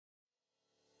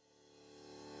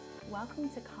Welcome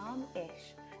to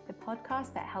Calm-ish, the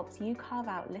podcast that helps you carve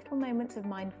out little moments of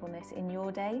mindfulness in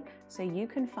your day so you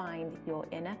can find your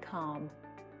inner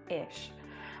calm-ish.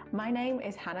 My name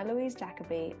is Hannah Louise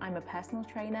Jacoby. I'm a personal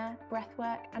trainer,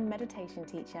 breathwork and meditation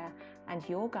teacher, and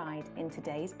your guide in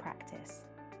today's practice.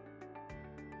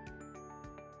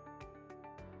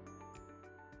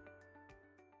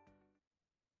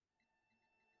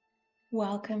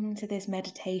 Welcome to this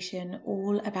meditation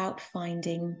all about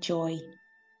finding joy,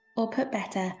 or put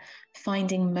better,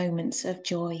 finding moments of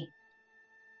joy.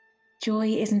 Joy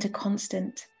isn't a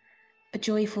constant. A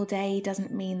joyful day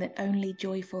doesn't mean that only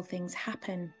joyful things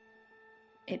happen.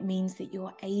 It means that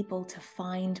you're able to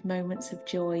find moments of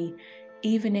joy,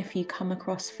 even if you come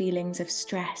across feelings of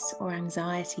stress or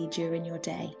anxiety during your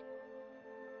day.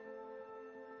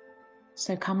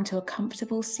 So come to a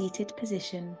comfortable seated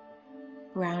position,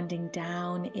 grounding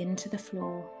down into the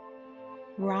floor,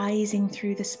 rising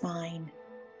through the spine,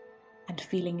 and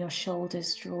feeling your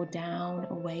shoulders draw down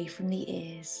away from the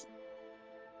ears.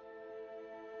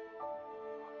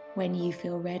 When you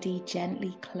feel ready,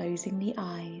 gently closing the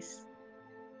eyes.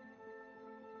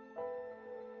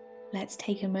 Let's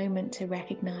take a moment to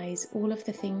recognize all of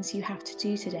the things you have to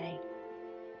do today.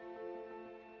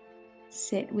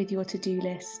 Sit with your to-do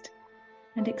list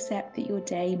and accept that your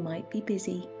day might be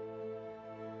busy.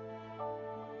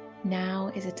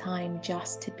 Now is a time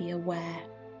just to be aware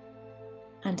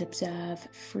and observe,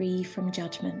 free from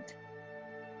judgment.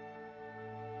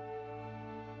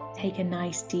 Take a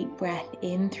nice deep breath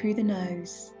in through the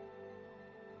nose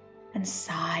and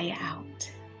sigh out.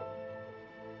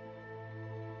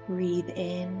 Breathe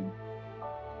in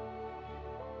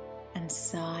and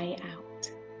sigh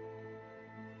out.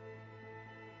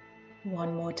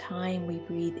 One more time, we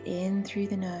breathe in through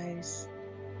the nose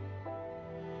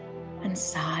and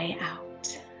sigh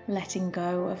out, letting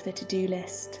go of the to-do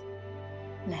list,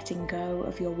 letting go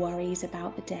of your worries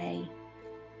about the day,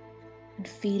 and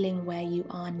feeling where you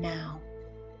are now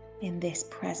in this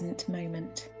present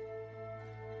moment.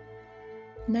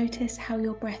 Notice how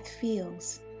your breath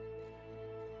feels.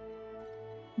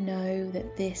 Know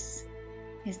that this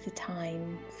is the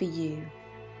time for you.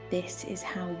 This is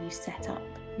how you set up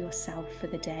yourself for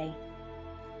the day.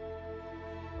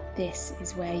 This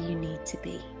is where you need to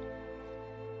be.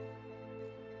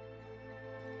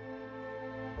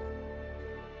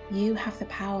 You have the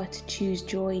power to choose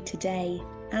joy today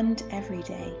and every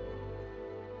day.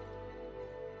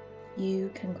 You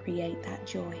can create that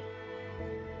joy.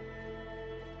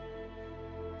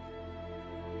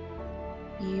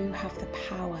 You have the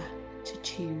power to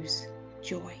choose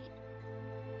joy.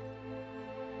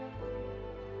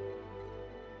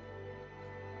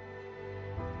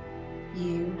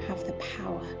 You have the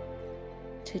power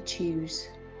to choose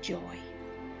joy.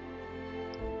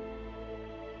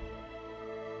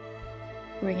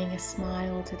 Bringing a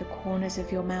smile to the corners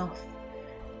of your mouth,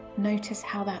 notice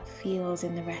how that feels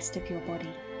in the rest of your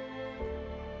body.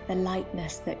 The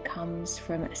lightness that comes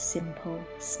from a simple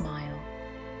smile.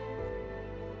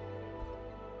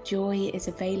 Joy is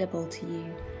available to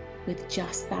you with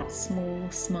just that small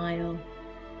smile.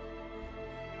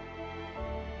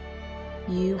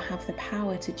 You have the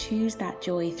power to choose that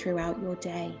joy throughout your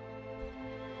day.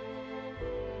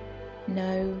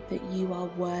 Know that you are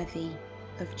worthy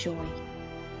of joy.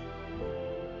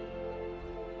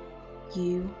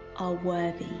 You are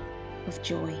worthy of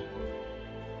joy.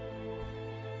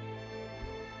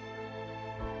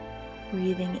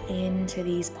 Breathing into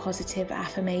these positive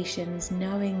affirmations,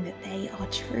 knowing that they are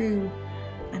true,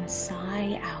 and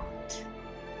sigh out.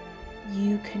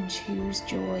 You can choose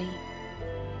joy.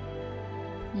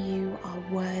 You are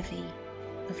worthy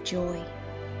of joy.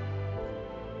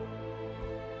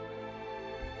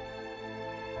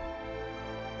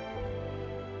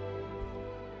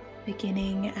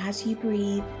 Beginning as you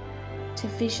breathe to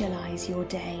visualize your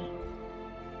day.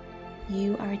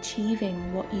 You are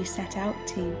achieving what you set out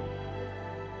to.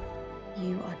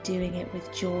 You are doing it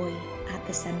with joy at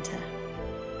the center.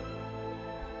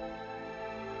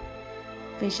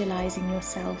 Visualizing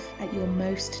yourself at your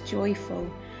most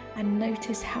joyful, and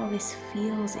notice how this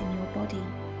feels in your body.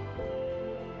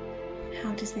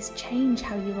 How does this change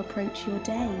how you approach your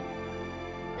day?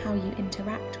 How you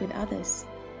interact with others?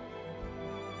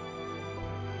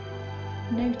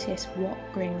 Notice what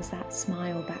brings that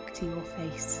smile back to your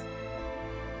face.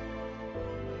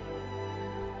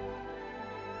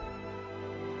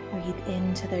 Breathe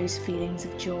into those feelings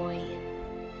of joy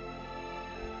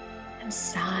and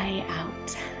sigh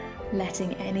out,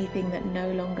 letting anything that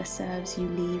no longer serves you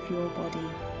leave your body.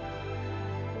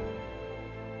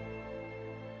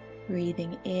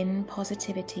 Breathing in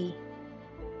positivity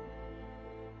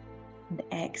and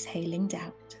exhaling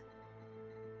doubt.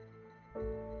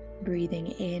 Breathing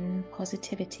in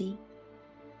positivity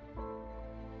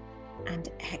and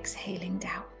exhaling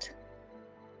doubt.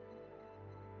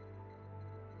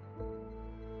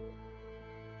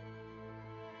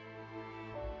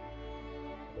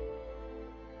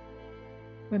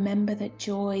 Remember that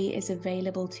joy is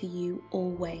available to you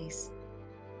always.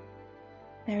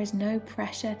 There is no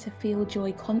pressure to feel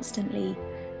joy constantly,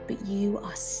 but you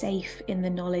are safe in the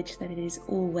knowledge that it is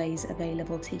always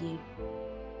available to you.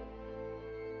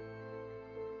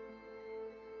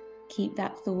 Keep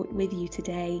that thought with you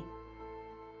today.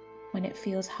 When it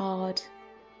feels hard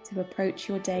to approach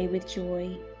your day with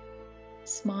joy,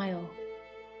 smile.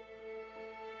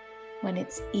 When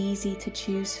it's easy to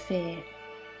choose fear,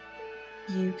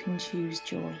 you can choose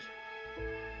joy.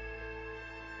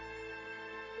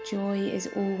 Joy is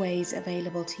always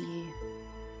available to you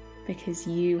because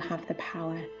you have the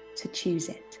power to choose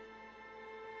it,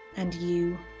 and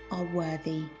you are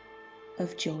worthy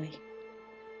of joy.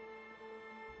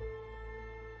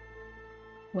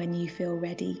 When you feel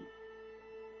ready,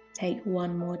 take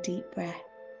one more deep breath.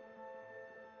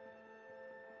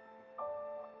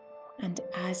 And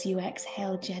as you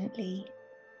exhale gently,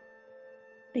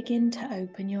 begin to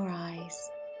open your eyes,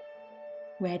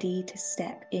 ready to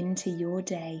step into your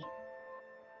day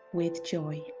with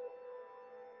joy.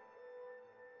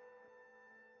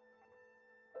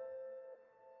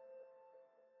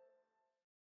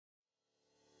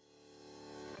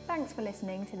 Thanks for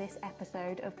listening to this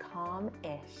episode of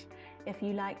Calm-ish. If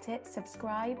you liked it,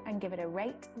 subscribe and give it a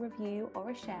rate, review,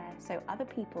 or a share so other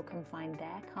people can find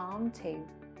their calm too.